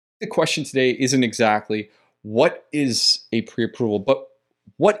The question today isn't exactly what is a pre-approval, but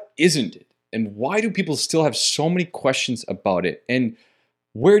what isn't it? And why do people still have so many questions about it? And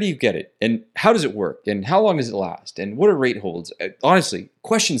where do you get it? And how does it work? And how long does it last? And what are rate holds? Honestly,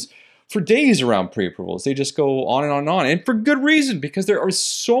 questions for days around pre-approvals. They just go on and on and on. And for good reason, because there is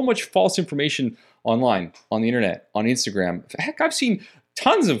so much false information online, on the internet, on Instagram. Heck, I've seen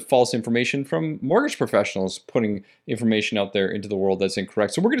tons of false information from mortgage professionals putting information out there into the world that's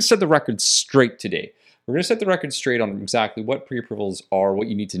incorrect. So we're going to set the record straight today. We're going to set the record straight on exactly what pre-approvals are, what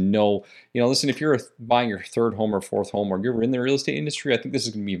you need to know. Listen, if you're buying your third home or fourth home, or you're in the real estate industry, I think this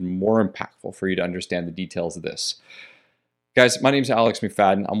is going to be even more impactful for you to understand the details of this. Guys, my name is Alex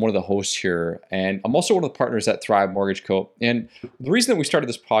McFadden. I'm one of the hosts here, and I'm also one of the partners at Thrive Mortgage Co. And the reason that we started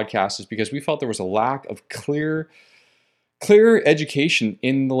this podcast is because we felt there was a lack of clear education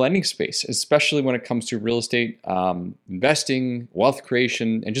in the lending space, especially when it comes to real estate, investing, wealth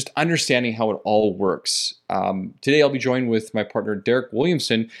creation, and just understanding how it all works. Today, I'll be joined with my partner, Derek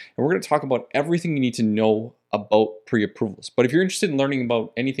Williamson, and we're going to talk about everything you need to know about pre-approvals. But if you're interested in learning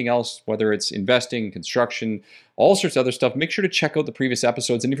about anything else, whether it's investing, construction, all sorts of other stuff, make sure to check out the previous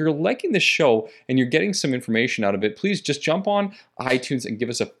episodes. And if you're liking this show and you're getting some information out of it, please just jump on iTunes and give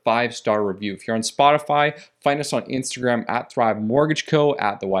us a 5-star review. If you're on Spotify, find us on Instagram at Thrive Mortgage Co.,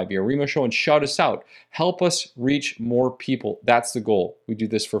 at the YBR Remo Show, and shout us out. Help us reach more people. That's the goal. We do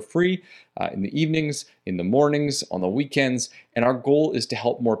this for free in the evenings, in the mornings, on the weekends, and our goal is to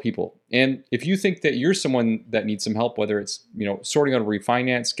help more people. And if you think that you're someone that needs some help, whether it's sorting out a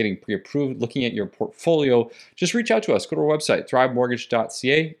refinance, getting pre-approved, looking at your portfolio, just reach out to us. Go to our website,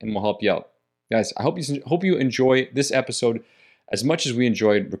 thrivemortgage.ca, and we'll help you out. Guys, I hope you enjoy this episode as much as we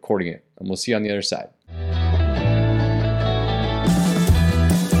enjoyed recording it, and we'll see you on the other side.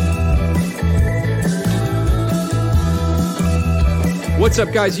 What's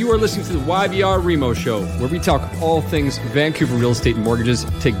up, guys? You are listening to the YBR Remo Show, where we talk all things Vancouver real estate and mortgages,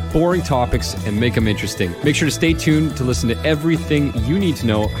 take boring topics and make them interesting. Make sure to stay tuned to listen to everything you need to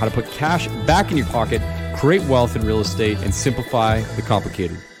know how to put cash back in your pocket, create wealth in real estate, and simplify the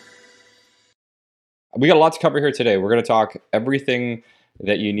complicated. We got a lot to cover here today. We're going to talk everything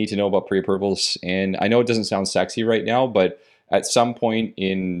that you need to know about pre-approvals. And I know it doesn't sound sexy right now, but at some point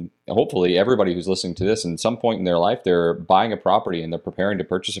hopefully everybody who's listening to this, in some point in their life, they're buying a property and they're preparing to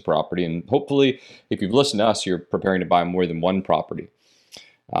purchase a property. And hopefully, if you've listened to us, you're preparing to buy more than one property.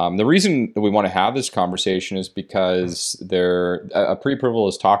 The reason that we want to have this conversation is because a pre-approval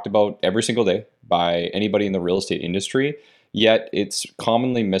is talked about every single day by anybody in the real estate industry, yet it's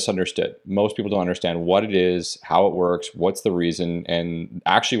commonly misunderstood. Most people don't understand what it is, how it works, what's the reason, and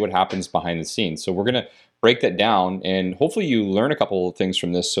actually what happens behind the scenes. So we're going to break that down, and hopefully you learn a couple of things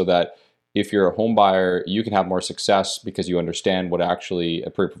from this so that if you're a home buyer, you can have more success because you understand what actually a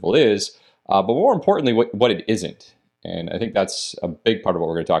pre-approval is, but more importantly, what it isn't. And I think that's a big part of what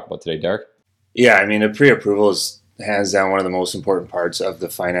we're going to talk about today, Derek. Yeah, I mean, a pre-approval is hands down one of the most important parts of the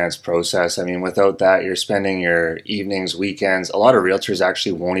finance process. I mean, without that, you're spending your evenings, weekends. A lot of realtors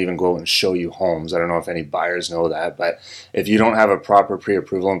actually won't even go out and show you homes. I don't know if any buyers know that, but if you don't have a proper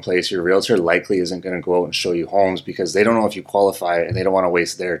pre-approval in place, your realtor likely isn't going to go out and show you homes because they don't know if you qualify and they don't want to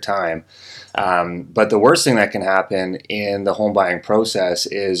waste their time. But the worst thing that can happen in the home buying process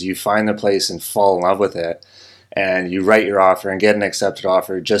is you find the place and fall in love with it, and you write your offer and get an accepted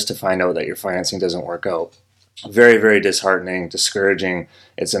offer just to find out that your financing doesn't work out. Very, very disheartening, discouraging.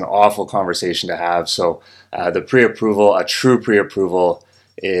 It's an awful conversation to have. So the pre-approval, a true pre-approval,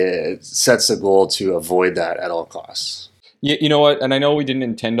 it sets the goal to avoid that at all costs. Yeah, you know what? And I know we didn't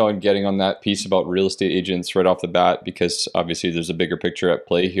intend on getting on that piece about real estate agents right off the bat because obviously there's a bigger picture at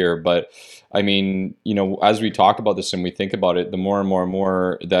play here. But I mean, as we talk about this and we think about it, the more and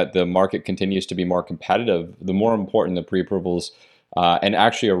more that the market continues to be more competitive, the more important the pre-approvals and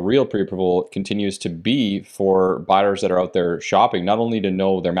actually a real pre-approval continues to be for buyers that are out there shopping, not only to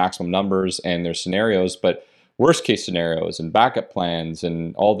know their maximum numbers and their scenarios, but worst case scenarios and backup plans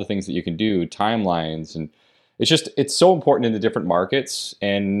and all the things that you can do, timelines. And it's so important in the different markets.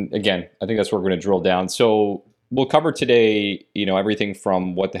 And again, I think that's where we're going to drill down. So we'll cover today, everything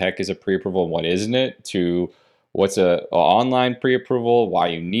from what the heck is a pre-approval and what isn't it, to what's a online pre-approval, why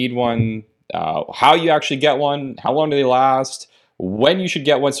you need one, how you actually get one, how long do they last, when you should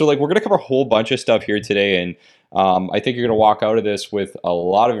get one. So we're going to cover a whole bunch of stuff here today. And I think you're going to walk out of this with a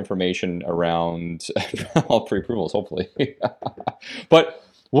lot of information around all pre-approvals, hopefully. But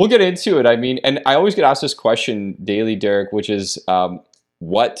we'll get into it. I mean, and I always get asked this question daily, Derek, which is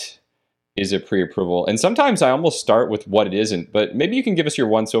what is a pre-approval? And sometimes I almost start with what it isn't, but maybe you can give us your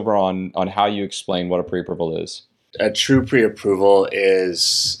once over on how you explain what a pre-approval is. A true pre-approval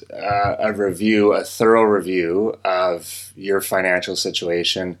is a thorough review of your financial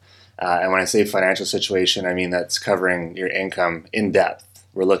situation. And when I say financial situation, I mean that's covering your income in depth.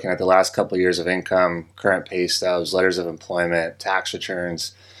 We're looking at the last couple of years of income, current pay stubs, letters of employment, tax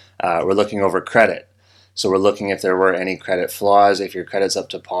returns. We're looking over credit. So we're looking if there were any credit flaws, if your credit's up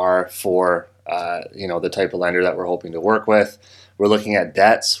to par for the type of lender that we're hoping to work with. We're looking at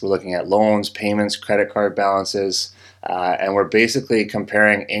debts, we're looking at loans, payments, credit card balances, and we're basically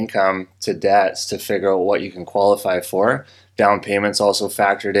comparing income to debts to figure out what you can qualify for. Down payments also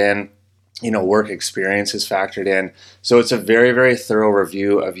factored in, work experience is factored in. So it's a very, very thorough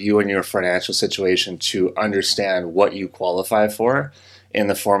review of you and your financial situation to understand what you qualify for in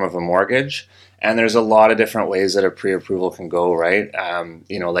the form of a mortgage. And there's a lot of different ways that a pre-approval can go, right?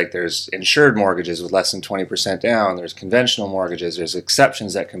 Like there's insured mortgages with less than 20% down. There's conventional mortgages. There's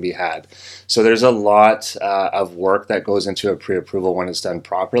exceptions that can be had. So there's a lot of work that goes into a pre-approval when it's done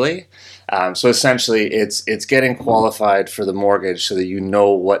properly. So essentially, it's getting qualified for the mortgage so that you know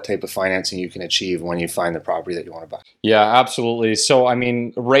what type of financing you can achieve when you find the property that you want to buy. Yeah, absolutely. So, I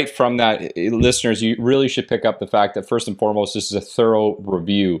mean, right from that, listeners, you really should pick up the fact that first and foremost, this is a thorough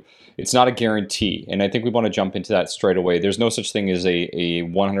review. It's not a guarantee. And I think we want to jump into that straight away. There's no such thing as a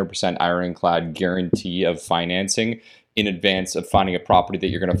 100% ironclad guarantee of financing in advance of finding a property that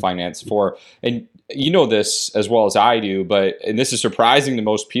you're going to finance for. And you know this as well as I do, and this is surprising to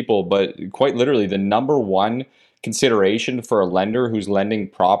most people, but quite literally the number one consideration for a lender who's lending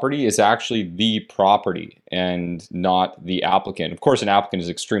property is actually the property and not the applicant. Of course, an applicant is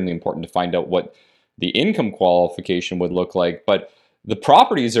extremely important to find out what the income qualification would look like, but the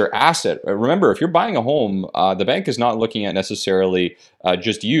properties are asset. Remember, if you're buying a home, the bank is not looking at necessarily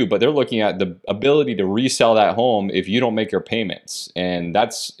just you, but they're looking at the ability to resell that home if you don't make your payments. And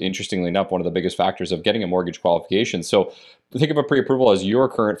that's, interestingly enough, one of the biggest factors of getting a mortgage qualification. So think of a pre-approval as your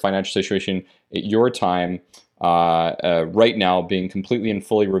current financial situation at your time right now being completely and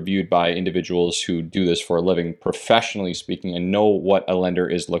fully reviewed by individuals who do this for a living, professionally speaking, and know what a lender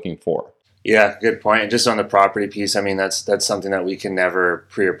is looking for. Yeah, good point. And just on the property piece, I mean, that's something that we can never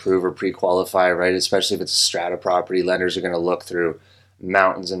pre-approve or pre-qualify, right? Especially if it's a strata property, lenders are going to look through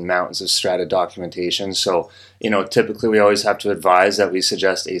mountains and mountains of strata documentation. So, typically we always have to advise that we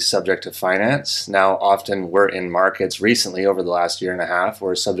suggest a subject to finance. Now, often we're in markets recently over the last year and a half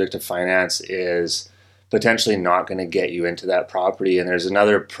where subject to finance is potentially not going to get you into that property. And there's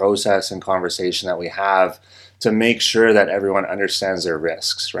another process and conversation that we have to make sure that everyone understands their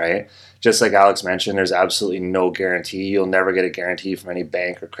risks, right? Just like Alex mentioned, there's absolutely no guarantee. You'll never get a guarantee from any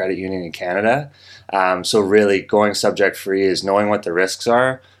bank or credit union in Canada. So really going subject free is knowing what the risks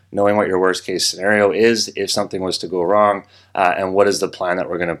are, knowing what your worst case scenario is if something was to go wrong, and what is the plan that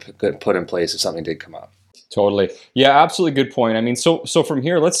we're going to put in place if something did come up. Totally. Yeah, absolutely good point. I mean, so from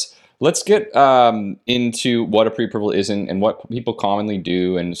here, let's get into what a pre-approval is and what people commonly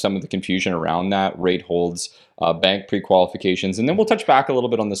do and some of the confusion around that, rate holds, bank pre-qualifications. And then we'll touch back a little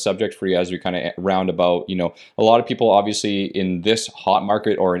bit on the subject for you as we kind of round about, a lot of people obviously in this hot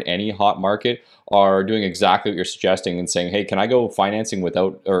market or in any hot market are doing exactly what you're suggesting and saying, hey, can I go financing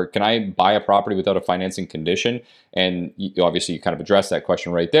without, or can I buy a property without a financing condition? And obviously you kind of addressed that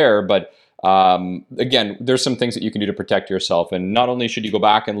question right there, but again, there's some things that you can do to protect yourself. And not only should you go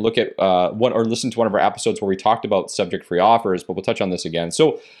back and look at or listen to one of our episodes where we talked about subject-free offers, but we'll touch on this again.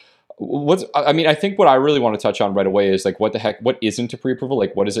 So I think what I really want to touch on right away is like, what the heck, what isn't a pre-approval?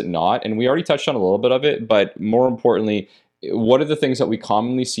 Like, what is it not? And we already touched on a little bit of it, but more importantly, what are the things that we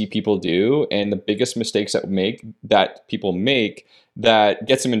commonly see people do and the biggest mistakes that people make that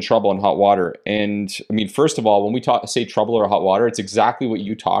gets them in trouble in hot water? And I mean, first of all, when we say trouble or hot water, it's exactly what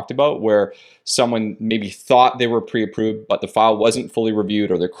you talked about, where someone maybe thought they were pre-approved, but the file wasn't fully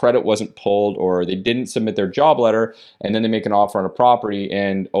reviewed, or their credit wasn't pulled, or they didn't submit their job letter, and then they make an offer on a property,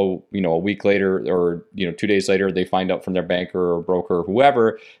 and a week later or 2 days later, they find out from their banker or broker or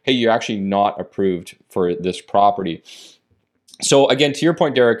whoever, hey, you're actually not approved for this property. So again, to your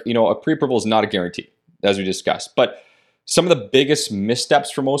point, Derek, a pre-approval is not a guarantee, as we discussed, but some of the biggest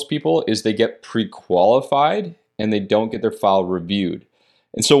missteps for most people is they get pre-qualified and they don't get their file reviewed.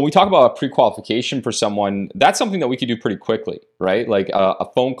 And so when we talk about a pre-qualification for someone, that's something that we can do pretty quickly, right? Like a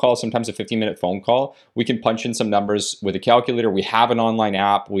phone call, sometimes a 15-minute phone call. We can punch in some numbers with a calculator. We have an online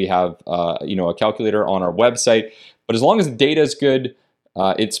app. We have a calculator on our website. But as long as the data is good,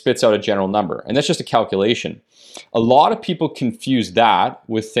 it spits out a general number. And that's just a calculation. A lot of people confuse that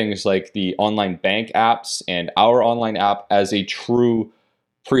with things like the online bank apps and our online app as a true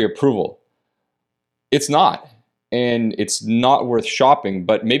pre-approval. It's not. and it's not worth shopping,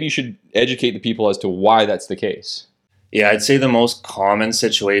 but maybe you should educate the people as to why that's the case. Yeah, I'd say the most common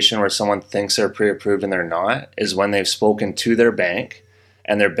situation where someone thinks they're pre-approved and they're not is when they've spoken to their bank,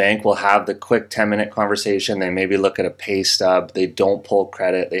 and their bank will have the quick 10-minute conversation. They maybe look at a pay stub, they don't pull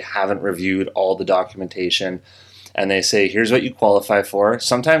credit, they haven't reviewed all the documentation, and they say, here's what you qualify for.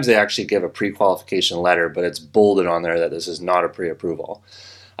 Sometimes they actually give a pre-qualification letter, but it's bolded on there that this is not a pre-approval.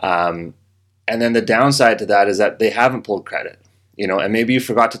 And then the downside to that is that they haven't pulled credit. And maybe you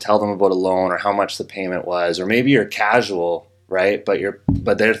forgot to tell them about a loan or how much the payment was, or maybe you're casual, right?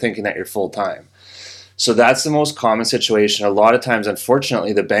 But they're thinking that you're full time. So that's the most common situation. A lot of times,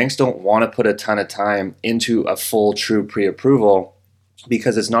 unfortunately, the banks don't want to put a ton of time into a full, true pre-approval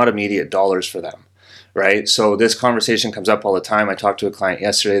because it's not immediate dollars for them, right? So this conversation comes up all the time. I talked to a client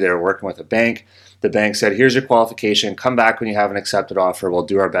yesterday. They were working with a bank. The bank said, here's your qualification. Come back when you have an accepted offer. We'll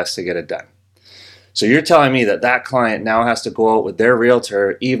do our best to get it done. So you're telling me that that client now has to go out with their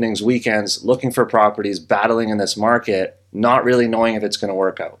realtor evenings, weekends, looking for properties, battling in this market, not really knowing if it's going to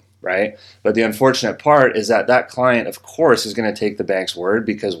work out, right? But the unfortunate part is that that client, of course, is going to take the bank's word,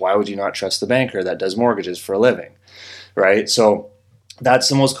 because why would you not trust the banker that does mortgages for a living, right? So that's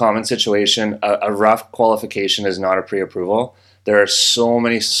the most common situation. A rough qualification is not a pre-approval. There are so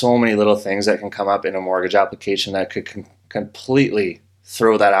many little things that can come up in a mortgage application that could completely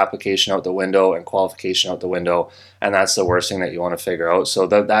throw that application out the window and qualification out the window, and that's the worst thing that you want to figure out. So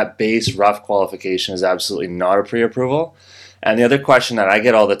that base rough qualification is absolutely not a pre-approval. And the other question that I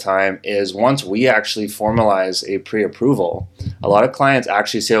get all the time is, once we actually formalize a pre-approval, a lot of clients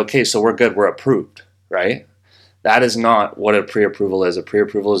actually say, okay, so we're good, we're approved, right? That is not what a pre-approval is. A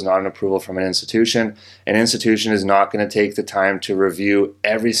pre-approval is not an approval from an institution. An institution is not going to take the time to review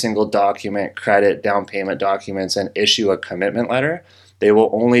every single document, credit, down payment documents, and issue a commitment letter. They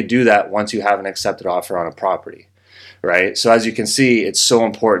will only do that once you have an accepted offer on a property, right? So as you can see, it's so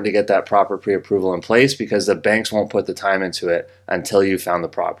important to get that proper pre-approval in place, because the banks won't put the time into it until you found the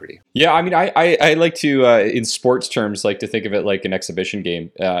property. Yeah, I mean, I like to, in sports terms, like to think of it like an exhibition game.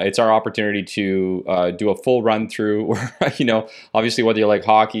 It's our opportunity to do a full run through, obviously whether you like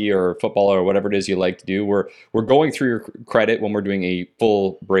hockey or football or whatever it is you like to do, we're going through your credit when we're doing a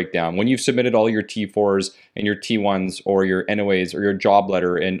full breakdown. When you've submitted all your T4s and your T1s or your NOAs or your job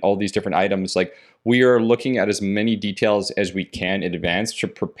letter and all these different items, like, we are looking at as many details as we can in advance to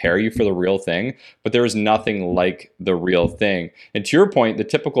prepare you for the real thing, but there is nothing like the real thing. And to your point, the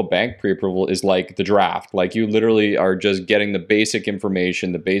typical bank pre-approval is like the draft. Like, you literally are just getting the basic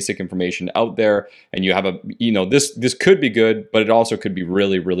information out there, and you have this could be good, but it also could be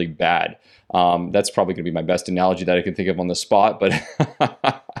really, really bad. That's probably going to be my best analogy that I can think of on the spot, but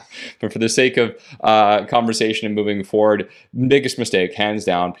but for the sake of conversation and moving forward, biggest mistake, hands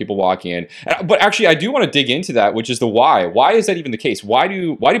down, people walking in. But actually, I do want to dig into that, which is the why. Why is that even the case? Why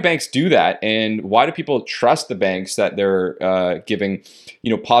do banks do that, and why do people trust the banks that they're giving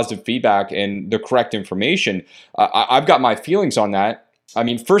positive feedback and the correct information? I've got my feelings on that. I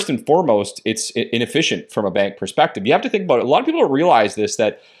mean, first and foremost, it's inefficient from a bank perspective. You have to think about it. A lot of people don't realize this,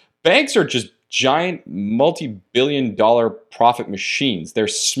 that banks are just giant multi-billion-dollar profit machines. They're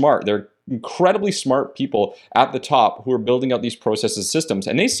smart. They're incredibly smart people at the top who are building out these processes and systems.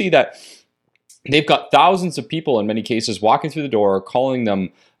 And they see that they've got thousands of people in many cases walking through the door, calling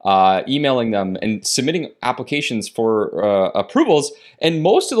them, emailing them, and submitting applications for approvals. And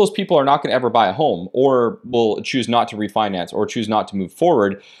most of those people are not going to ever buy a home, or will choose not to refinance, or choose not to move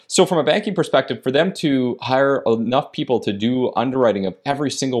forward. So from a banking perspective, for them to hire enough people to do underwriting of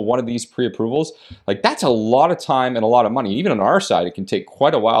every single one of these pre-approvals, like, that's a lot of time and a lot of money. Even on our side, it can take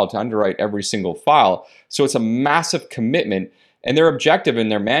quite a while to underwrite every single file. So it's a massive commitment. And their objective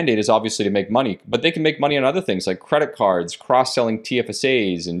and their mandate is obviously to make money, but they can make money on other things like credit cards, cross-selling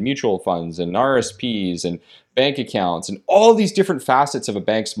TFSAs and mutual funds and RSPs and bank accounts and all these different facets of a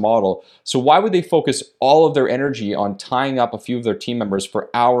bank's model. So why would they focus all of their energy on tying up a few of their team members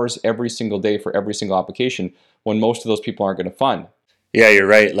for hours every single day for every single application when most of those people aren't going to fund? Yeah, you're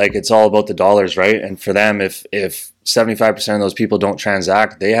right. Like, it's all about the dollars, right? And for them, if 75% of those people don't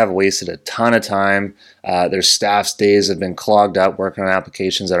transact, they have wasted a ton of time. Their staff's days have been clogged up working on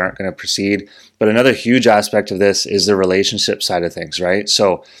applications that aren't going to proceed. But another huge aspect of this is the relationship side of things, right?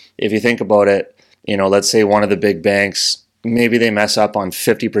 So if you think about it, let's say one of the big banks, maybe they mess up on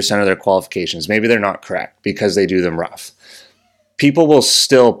 50% of their qualifications. Maybe they're not correct because they do them rough. People will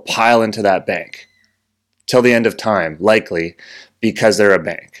still pile into that bank till the end of time, likely, because they're a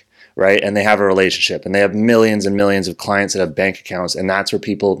bank, right? And they have a relationship and they have millions and millions of clients that have bank accounts. And that's where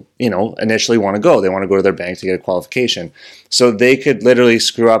people, initially want to go. They want to go to their bank to get a qualification. So they could literally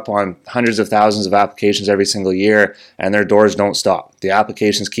screw up on hundreds of thousands of applications every single year, and their doors don't stop. The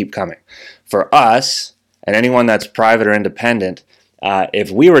applications keep coming. For us, and anyone that's private or independent,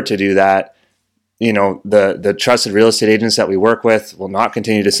 if we were to do that, the trusted real estate agents that we work with will not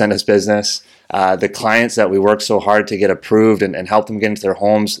continue to send us business. The clients that we work so hard to get approved and help them get into their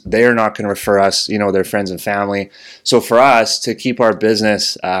homes, they're not going to refer us, their friends and family. So for us to keep our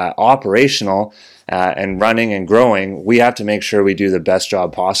business operational and running and growing, we have to make sure we do the best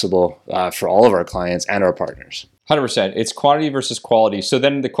job possible for all of our clients and our partners. 100%. It's quantity versus quality. So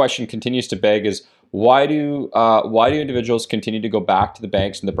then the question continues to beg is, why do individuals continue to go back to the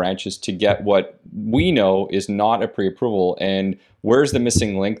banks and the branches to get what we know is not a pre-approval? And where's the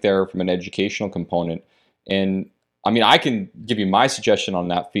missing link there from an educational component? And I mean, I can give you my suggestion on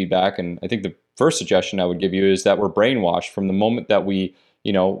that feedback. And I think the first suggestion I would give you is that we're brainwashed from the moment that we,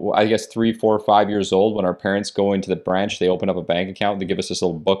 I guess 3, 4, 5 years old, when our parents go into the branch, they open up a bank account, they give us this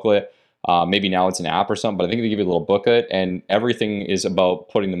little booklet. Maybe now it's an app or something, but I think they give you a little booklet, and everything is about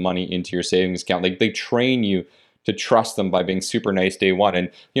putting the money into your savings account. Like, they train you to trust them by being super nice day one.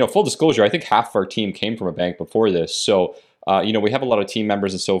 And, full disclosure, I think half of our team came from a bank before this. So, we have a lot of team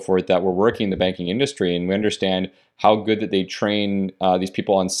members and so forth that were working in the banking industry, and we understand how good that they train these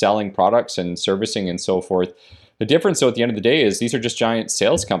people on selling products and servicing and so forth. The difference, though, at the end of the day is these are just giant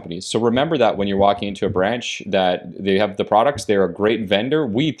sales companies. So remember that when you're walking into a branch, that they have the products, they're a great vendor.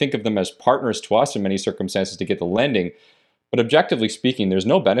 We think of them as partners to us in many circumstances to get the lending. But objectively speaking, there's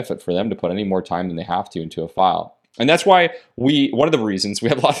no benefit for them to put any more time than they have to into a file. And that's why one of the reasons, we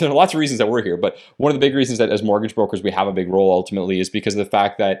have lots of reasons that we're here, but one of the big reasons that as mortgage brokers we have a big role ultimately is because of the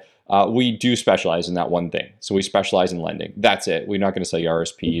fact that we do specialize in that one thing. So we specialize in lending. That's it. We're not going to sell you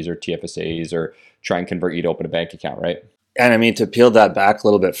RSPs or TFSAs or try and convert you to open a bank account, right? And I mean, to peel that back a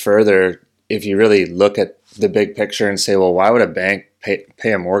little bit further, if you really look at the big picture and say, well, why would a bank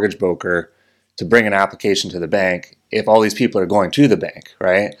pay a mortgage broker to bring an application to the bank if all these people are going to the bank,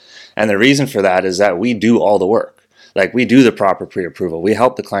 right? And the reason for that is that we do all the work. Like, we do the proper pre-approval. We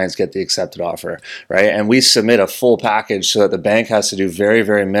help the clients get the accepted offer, right? And we submit a full package so that the bank has to do very,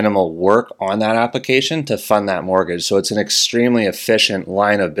 very minimal work on that application to fund that mortgage. So it's an extremely efficient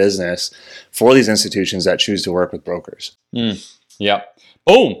line of business for these institutions that choose to work with brokers. Yeah.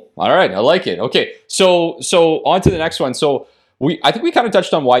 Boom. All right. I like it. Okay. So on to the next one. So I think we kind of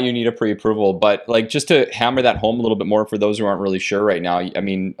touched on why you need a pre-approval, but like, just to hammer that home a little bit more for those who aren't really sure right now, I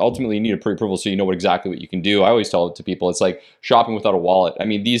mean, ultimately you need a pre-approval so you know exactly what you can do. I always tell it to people, it's like shopping without a wallet. I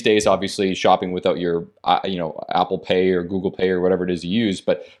mean, these days, obviously shopping without your, Apple Pay or Google Pay or whatever it is you use,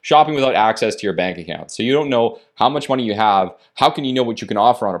 but shopping without access to your bank account. So you don't know how much money you have. How can you know what you can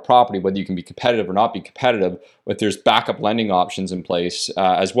offer on a property, whether you can be competitive or not be competitive, if there's backup lending options in place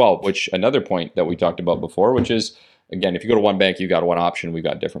as well, which another point that we talked about before, which is, again, if you go to one bank, you got one option. We've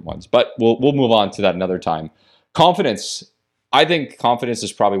got different ones, but we'll move on to that another time. Confidence. I think confidence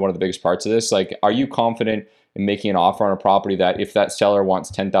is probably one of the biggest parts of this. Like, are you confident in making an offer on a property that if that seller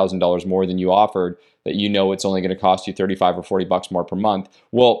wants $10,000 more than you offered, that it's only going to cost you $35 or $40 more per month?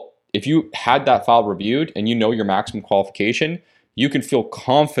 Well, if you had that file reviewed and your maximum qualification, you can feel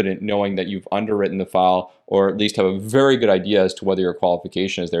confident knowing that you've underwritten the file, or at least have a very good idea as to whether your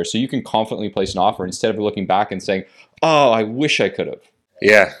qualification is there. So you can confidently place an offer instead of looking back and saying, oh, I wish I could have.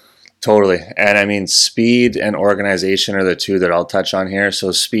 Yeah, totally. And I mean, speed and organization are the two that I'll touch on here.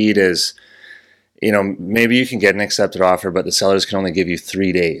 So speed is, maybe you can get an accepted offer, but the sellers can only give you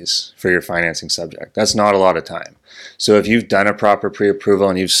 3 days for your financing subject. That's not a lot of time. So if you've done a proper pre-approval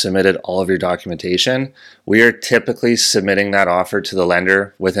and you've submitted all of your documentation, we are typically submitting that offer to the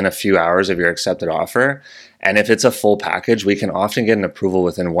lender within a few hours of your accepted offer. And if it's a full package, we can often get an approval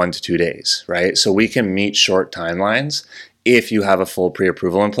within 1 to 2 days, right? So we can meet short timelines if you have a full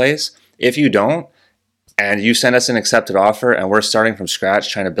pre-approval in place. If you don't, and you send us an accepted offer and we're starting from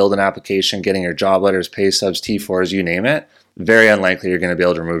scratch, trying to build an application, getting your job letters, pay stubs, T4s, you name it, very unlikely you're going to be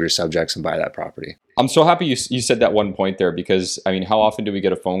able to remove your subjects and buy that property. I'm so happy you said that one point there, because I mean, how often do we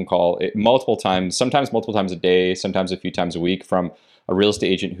get a phone call multiple times, sometimes multiple times a day, sometimes a few times a week, from a real estate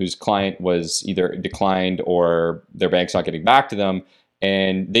agent whose client was either declined or their bank's not getting back to them,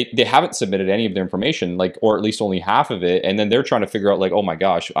 and they haven't submitted any of their information, or at least only half of it, and then they're trying to figure out, oh my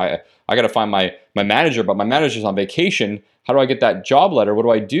gosh, I got to find my manager, but my manager's on vacation. How do I get that job letter? What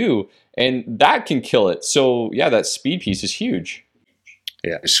do I do? And that can kill it. So yeah, that speed piece is huge.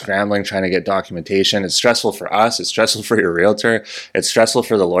 Yeah, scrambling, trying to get documentation. It's stressful for us. It's stressful for your realtor. It's stressful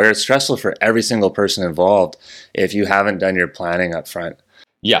for the lawyer. It's stressful for every single person involved if you haven't done your planning up front.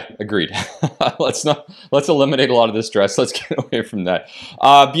 Yeah, agreed. Let's eliminate a lot of the stress. Let's get away from that.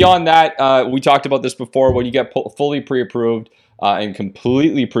 Beyond that, we talked about this before. When you get fully pre-approved and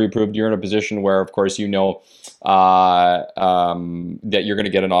completely pre-approved, you're in a position where, of course, that you're going to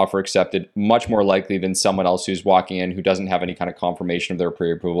get an offer accepted much more likely than someone else who's walking in who doesn't have any kind of confirmation of their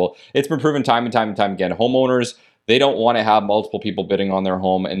pre-approval. It's been proven time and time and time again. Homeowners, they don't want to have multiple people bidding on their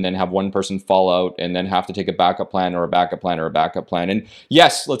home and then have one person fall out and then have to take a backup plan or a backup plan or a backup plan. And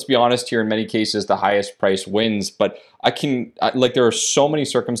yes, let's be honest here, in many cases, the highest price wins. But there are so many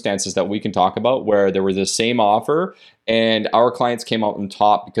circumstances that we can talk about where there was the same offer and our clients came out on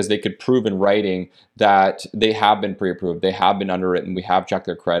top because they could prove in writing that they have been pre-approved, they have been underwritten, we have checked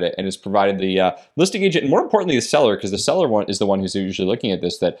their credit, and it's provided the listing agent, and more importantly, the seller, because the seller is the one who's usually looking at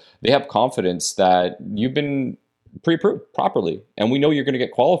this, that they have confidence that you've been pre-approved properly and we know you're going to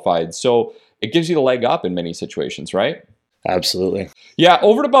get qualified. So it gives you the leg up in many situations, right? Absolutely. Yeah,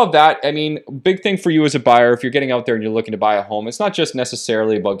 over and above that, I mean, big thing for you as a buyer, if you're getting out there and you're looking to buy a home, it's not just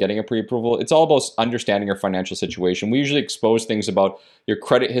necessarily about getting a pre-approval. It's all about understanding your financial situation. We usually expose things about your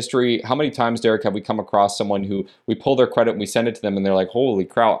credit history. How many times, Derek, have we come across someone who we pull their credit and we send it to them and they're like, holy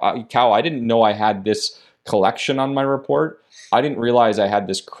cow, I didn't know I had this collection on my report. I didn't realize I had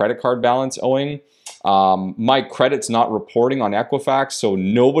this credit card balance owing. My credit's not reporting on Equifax, so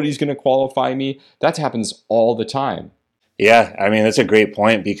nobody's going to qualify me. That happens all the time. Yeah, I mean, that's a great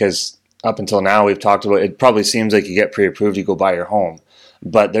point because up until now we've talked about it probably seems like you get pre-approved, you go buy your home.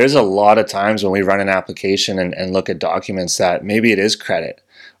 But there's a lot of times when we run an application and look at documents that maybe it is credit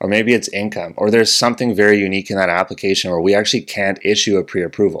or maybe it's income or there's something very unique in that application where we actually can't issue a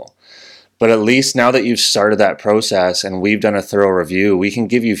pre-approval. But at least now that you've started that process and we've done a thorough review, we can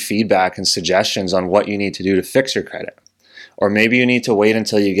give you feedback and suggestions on what you need to do to fix your credit. Or maybe you need to wait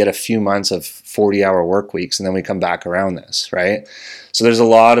until you get a few months of 40-hour work weeks and then we come back around this, right? So there's a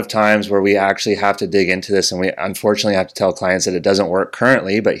lot of times where we actually have to dig into this and we unfortunately have to tell clients that it doesn't work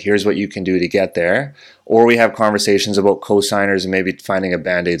currently, but here's what you can do to get there. Or we have conversations about co-signers and maybe finding a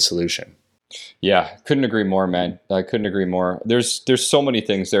Band-Aid solution. Yeah, couldn't agree more, man. I couldn't agree more. There's so many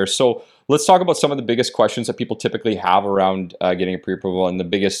things there. So let's talk about some of the biggest questions that people typically have around getting a pre-approval and the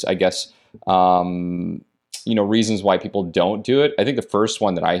biggest, I guess, reasons why people don't do it. I think the first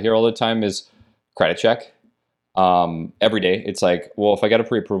one that I hear all the time is credit check. Every day, it's like, well, if I get a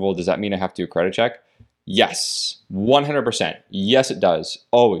pre-approval, does that mean I have to do a credit check? Yes, 100%. Yes, it does.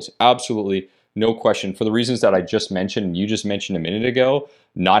 Always, absolutely, no question. For the reasons that I just mentioned, and you just mentioned a minute ago,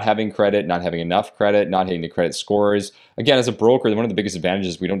 not having credit, not having enough credit, not hitting the credit scores. Again, as a broker, one of the biggest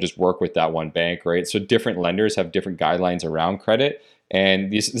advantages is we don't just work with that one bank, right? So different lenders have different guidelines around credit,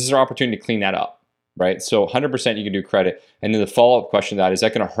 and this is our opportunity to clean that up. Right? So 100% you can do credit. And then the follow-up question to that is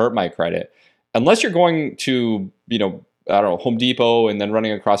that going to hurt my credit? Unless you're going to, Home Depot and then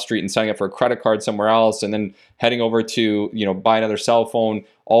running across the street and signing up for a credit card somewhere else and then heading over to, buy another cell phone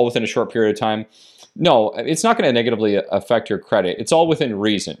all within a short period of time. No, it's not going to negatively affect your credit. It's all within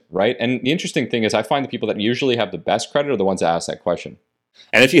reason, right? And the interesting thing is I find the people that usually have the best credit are the ones that ask that question.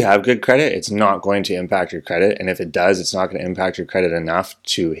 And if you have good credit, it's not going to impact your credit. And if it does, it's not going to impact your credit enough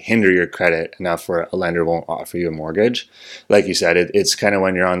to hinder your credit enough where a lender won't offer you a mortgage. Like you said, it's kind of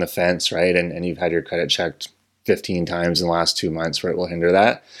when you're on the fence, right? And you've had your credit checked 15 times in the last 2 months where it will hinder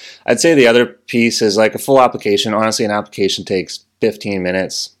that. I'd say the other piece is like a full application. Honestly, an application takes 15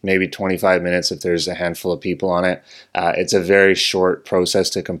 minutes, maybe 25 minutes if there's a handful of people on it. It's a very short process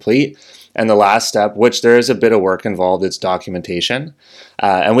to complete. And the last step, which there is a bit of work involved, it's documentation.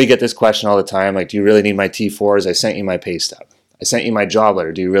 And we get this question all the time, like, do you really need my T4s? I sent you my pay stub. I sent you my job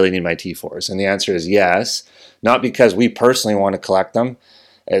letter. Do you really need my T4s? And the answer is yes, not because we personally want to collect them.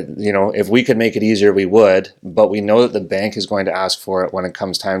 If we could make it easier, we would, but we know that the bank is going to ask for it when it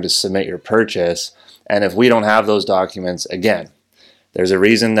comes time to submit your purchase. And if we don't have those documents, again, there's a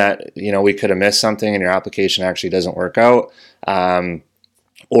reason that, we could have missed something and your application actually doesn't work out.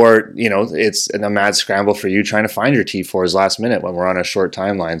 Or, it's a mad scramble for you trying to find your T4s last minute when we're on a short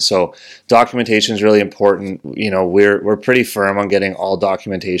timeline. So documentation is really important. We're pretty firm on getting all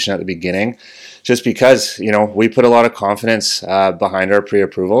documentation at the beginning just because, we put a lot of confidence behind our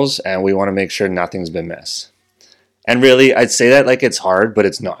pre-approvals and we want to make sure nothing's been missed. And really, I'd say that like it's hard, but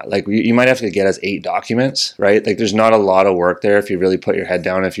it's not. Like you might have to get us 8 documents, right? Like there's not a lot of work there if you really put your head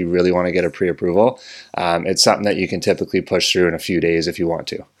down, if you really want to get a pre-approval. It's something that you can typically push through in a few days if you want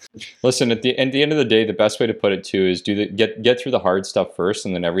to. Listen, at the end of the day, the best way to put it too is get through the hard stuff first,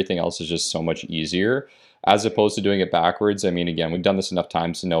 and then everything else is just so much easier as opposed to doing it backwards. I mean, again, we've done this enough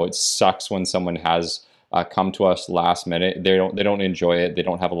times to know it sucks when someone has come to us last minute. They don't enjoy it. They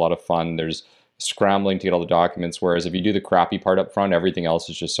don't have a lot of fun. There's scrambling to get all the documents. Whereas if you do the crappy part up front, everything else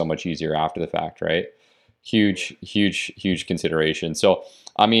is just so much easier after the fact, right? Huge consideration. So,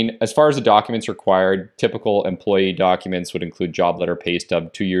 I mean, as far as the documents required, typical employee documents would include job letter, pay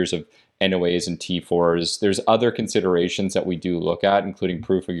stub, 2 years of NOAs and T4s. There's other considerations that we do look at, including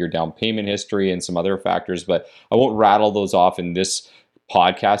proof of your down payment history and some other factors, but I won't rattle those off in this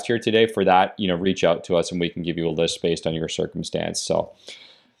podcast here today. For that, reach out to us and we can give you a list based on your circumstance. So,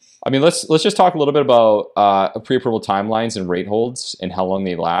 I mean, let's just talk a little bit about pre-approval timelines and rate holds and how long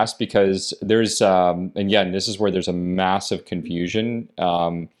they last, because there's, and again, this is where there's a massive confusion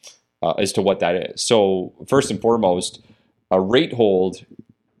as to what that is. So first and foremost, a rate hold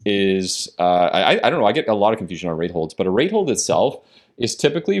is, I don't know, I get a lot of confusion on rate holds, but a rate hold itself is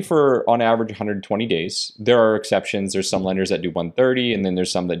typically for, on average, 120 days. There are exceptions. There's some lenders that do 130, and then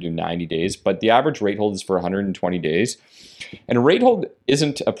there's some that do 90 days, but the average rate hold is for 120 days. And a rate hold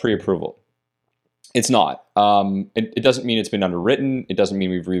isn't a pre-approval. It's not. It doesn't mean it's been underwritten. It doesn't mean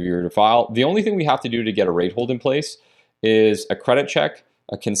we've reviewed a file. The only thing we have to do to get a rate hold in place is a credit check,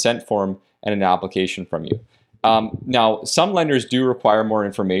 a consent form, and an application from you. Now, some lenders do require more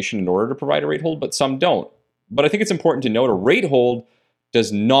information in order to provide a rate hold, but some don't. But I think it's important to note a rate hold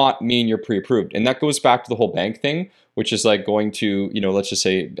does not mean you're pre-approved. And that goes back to the whole bank thing, which is like going to, let's just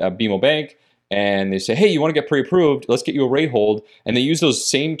say BMO Bank, and they say, hey, you want to get pre-approved, let's get you a rate hold. And they use those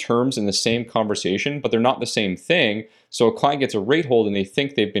same terms in the same conversation, but they're not the same thing. So a client gets a rate hold and they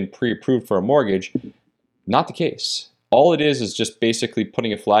think they've been pre-approved for a mortgage. Not the case. All it is just basically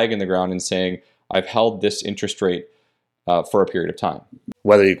putting a flag in the ground and saying, I've held this interest rate for a period of time.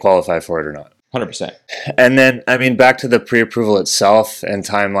 Whether you qualify for it or not. 100%. And then, I mean, back to the pre-approval itself and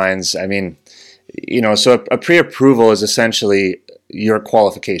timelines. I mean, so a pre-approval is essentially your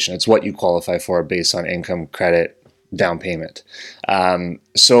qualification. It's what you qualify for based on income, credit, down payment.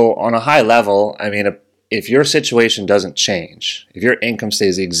 So on a high level, I mean, if your situation doesn't change, if your income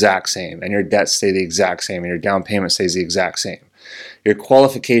stays the exact same and your debts stay the exact same and your down payment stays the exact same, your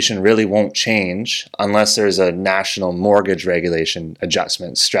qualification really won't change unless there's a national mortgage regulation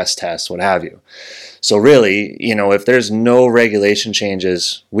adjustment, stress test, what have you. So really, if there's no regulation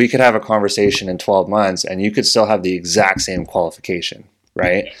changes, we could have a conversation in 12 months and you could still have the exact same qualification,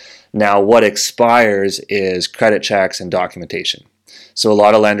 right? Now, what expires is credit checks and documentation. So a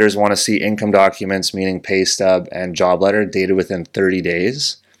lot of lenders want to see income documents, meaning pay stub and job letter, dated within 30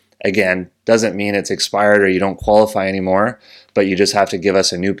 days. Again, doesn't mean it's expired or you don't qualify anymore, but you just have to give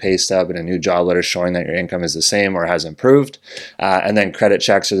us a new pay stub and a new job letter showing that your income is the same or has improved. And then credit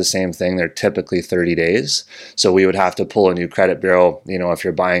checks are the same thing. They're typically 30 days. So we would have to pull a new credit bureau, if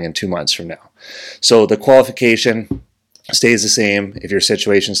you're buying in 2 months from now. So the qualification stays the same. If your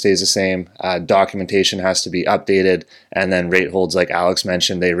situation stays the same, documentation has to be updated, and then rate holds, like Alex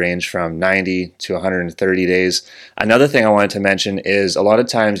mentioned, they range from 90 to 130 days. Another thing I wanted to mention is a lot of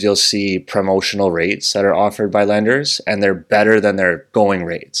times you'll see promotional rates that are offered by lenders, and they're better than their going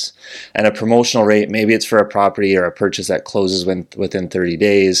rates. And a promotional rate, maybe it's for a property or a purchase that closes within 30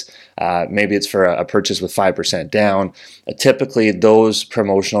 days. Maybe it's for a purchase with 5% down. Typically, those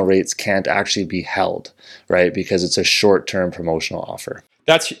promotional rates can't actually be held, right? Because it's a short-term promotional offer.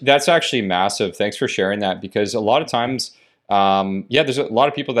 That's actually massive. Thanks for sharing that, because a lot of times, there's a lot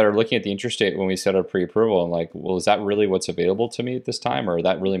of people that are looking at the interest rate when we set up pre-approval and like, well, is that really what's available to me at this time, or is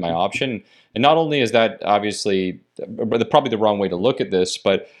that really my option? And not only is that obviously probably the wrong way to look at this,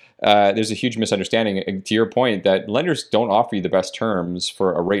 but there's a huge misunderstanding, to your point, that lenders don't offer you the best terms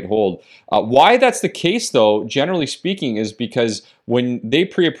for a rate hold. Why that's the case, though, generally speaking, is because when they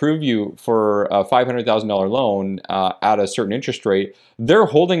pre-approve you for a $500,000 loan at a certain interest rate, they're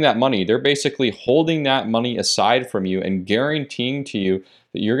holding that money. They're basically holding that money aside from you and guaranteeing to you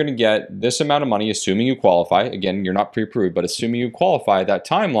that you're going to get this amount of money, assuming you qualify. Again, you're not pre-approved, but assuming you qualify, that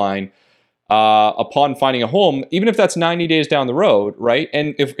timeline, upon finding a home, even if that's 90 days down the road, right?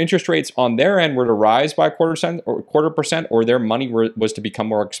 And if interest rates on their end were to rise by a quarter percent, or their money was to become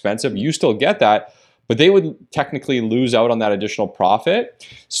more expensive, you still get that, but they would technically lose out on that additional profit.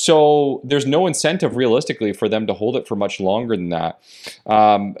 So there's no incentive realistically for them to hold it for much longer than that.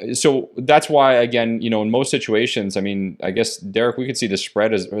 So that's why, again, in most situations, I mean, I guess, Derek, we could see the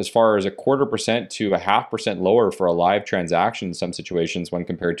spread as far as a 0.25% to 0.5% lower for a live transaction in some situations when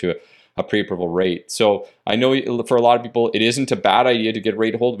compared to a pre-approval rate. So I know for a lot of people, it isn't a bad idea to get a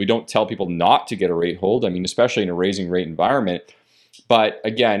rate hold. We don't tell people not to get a rate hold. I mean, especially in a raising rate environment. But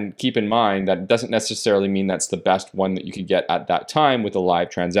again, keep in mind that it doesn't necessarily mean that's the best one that you could get at that time with a live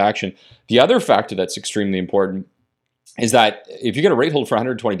transaction. The other factor that's extremely important is that if you get a rate hold for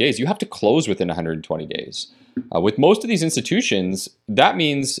 120 days, you have to close within 120 days. With most of these institutions, that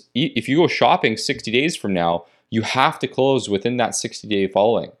means if you go shopping 60 days from now, you have to close within that 60-day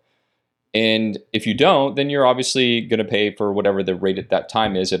following. And if you don't, then you're obviously going to pay for whatever the rate at that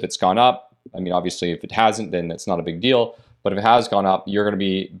time is. If it's gone up, I mean, obviously, if it hasn't, then it's not a big deal. But if it has gone up, you're going to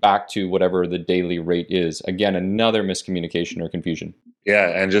be back to whatever the daily rate is. Again, another miscommunication or confusion. Yeah.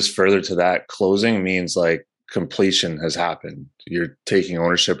 And just further to that, closing means like completion has happened. You're taking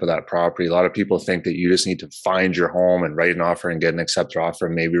ownership of that property. A lot of people think that you just need to find your home and write an offer and get an accepted offer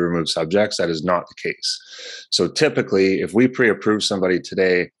and maybe remove subjects. That is not the case. So typically, if we pre-approve somebody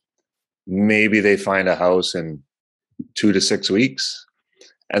today, maybe they find a house in 2 to 6 weeks.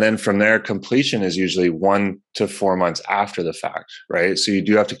 And then from there, completion is usually 1 to 4 months after the fact, right? So you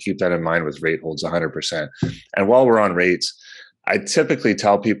do have to keep that in mind with rate holds 100%. And while we're on rates, I typically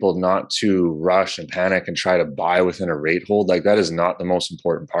tell people not to rush and panic and try to buy within a rate hold. Like that is not the most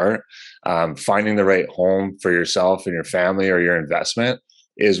important part. Finding the right home for yourself and your family or your investment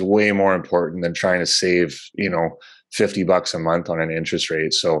is way more important than trying to save, $50 a month on an interest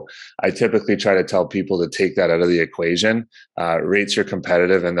rate. So I typically try to tell people to take that out of the equation. Rates are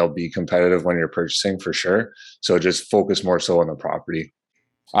competitive and they'll be competitive when you're purchasing for sure. So just focus more so on the property.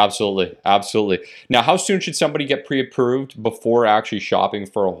 Absolutely. Absolutely. Now, how soon should somebody get pre-approved before actually shopping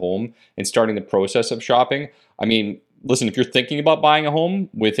for a home and starting the process of shopping? I mean, listen, if you're thinking about buying a home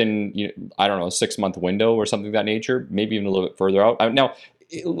within, I don't know, a 6-month window or something of that nature, maybe even a little bit further out. Now,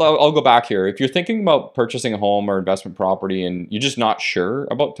 I'll go back here. If you're thinking about purchasing a home or investment property and you're just not sure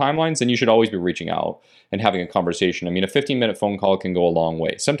about timelines, then you should always be reaching out and having a conversation. I mean, a 15-minute phone call can go a long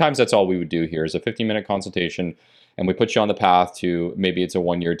way. Sometimes that's all we would do here is a 15-minute consultation, and we put you on the path to maybe it's a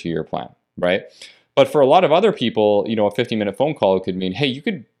 1-year, 2-year plan, right? But for a lot of other people, a 15-minute phone call could mean, hey, you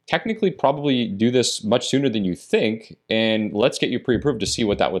could technically probably do this much sooner than you think, and let's get you pre-approved to see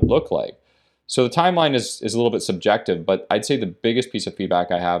what that would look like. So the timeline is a little bit subjective, but I'd say the biggest piece of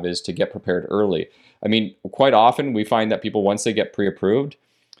feedback I have is to get prepared early. I mean, quite often we find that people, once they get pre-approved,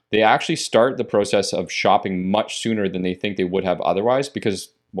 they actually start the process of shopping much sooner than they think they would have otherwise because,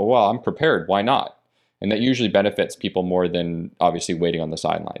 well, I'm prepared. Why not? And that usually benefits people more than obviously waiting on the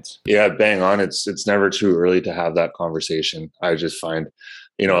sidelines. Yeah, bang on. It's never too early to have that conversation. I just find,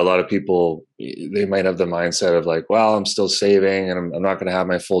 a lot of people, they might have the mindset of like, well, I'm still saving and I'm not going to have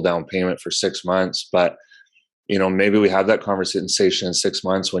my full down payment for 6 months. But, maybe we have that conversation in 6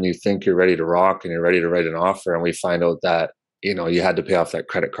 months when you think you're ready to rock and you're ready to write an offer. And we find out that, you had to pay off that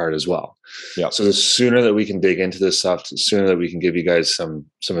credit card as well. Yeah. So the sooner that we can dig into this stuff, the sooner that we can give you guys some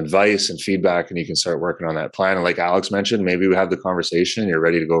advice and feedback and you can start working on that plan. And like Alex mentioned, maybe we have the conversation and you're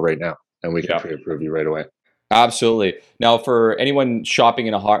ready to go right now and we can pre-approve you right away. Absolutely. Now, for anyone shopping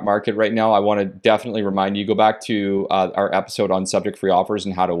in a hot market right now, I want to definitely remind you, go back to our episode on subject-free offers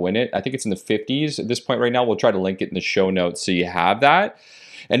and how to win it. I think it's in the 50s at this point right now. We'll try to link it in the show notes so you have that.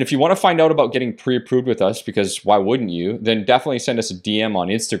 And if you want to find out about getting pre-approved with us, because why wouldn't you, then definitely send us a DM on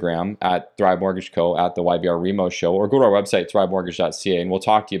Instagram at Thrive Mortgage Co. at the YVR Remo Show, or go to our website, thrivemortgage.ca, and we'll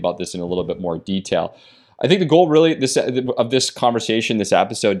talk to you about this in a little bit more detail. I think the goal really of this conversation, this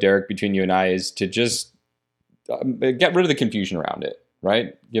episode, Derek, between you and I, is to just get rid of the confusion around it,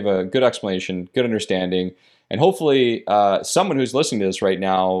 right? Give a good explanation, good understanding, and hopefully someone who's listening to this right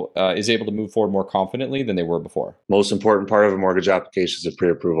now is able to move forward more confidently than they were before. Most important part of a mortgage application is a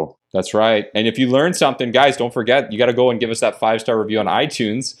pre-approval. That's right. And if you learned something, guys, don't forget, you got to go and give us that 5-star review on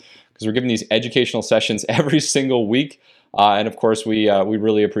iTunes because we're giving these educational sessions every single week. And of course, we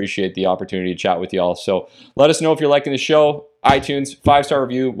really appreciate the opportunity to chat with y'all. So let us know if you're liking the show. iTunes, 5-star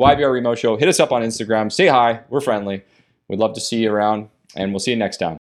review, YVR Remo Show. Hit us up on Instagram. Say hi. We're friendly. We'd love to see you around, and we'll see you next time.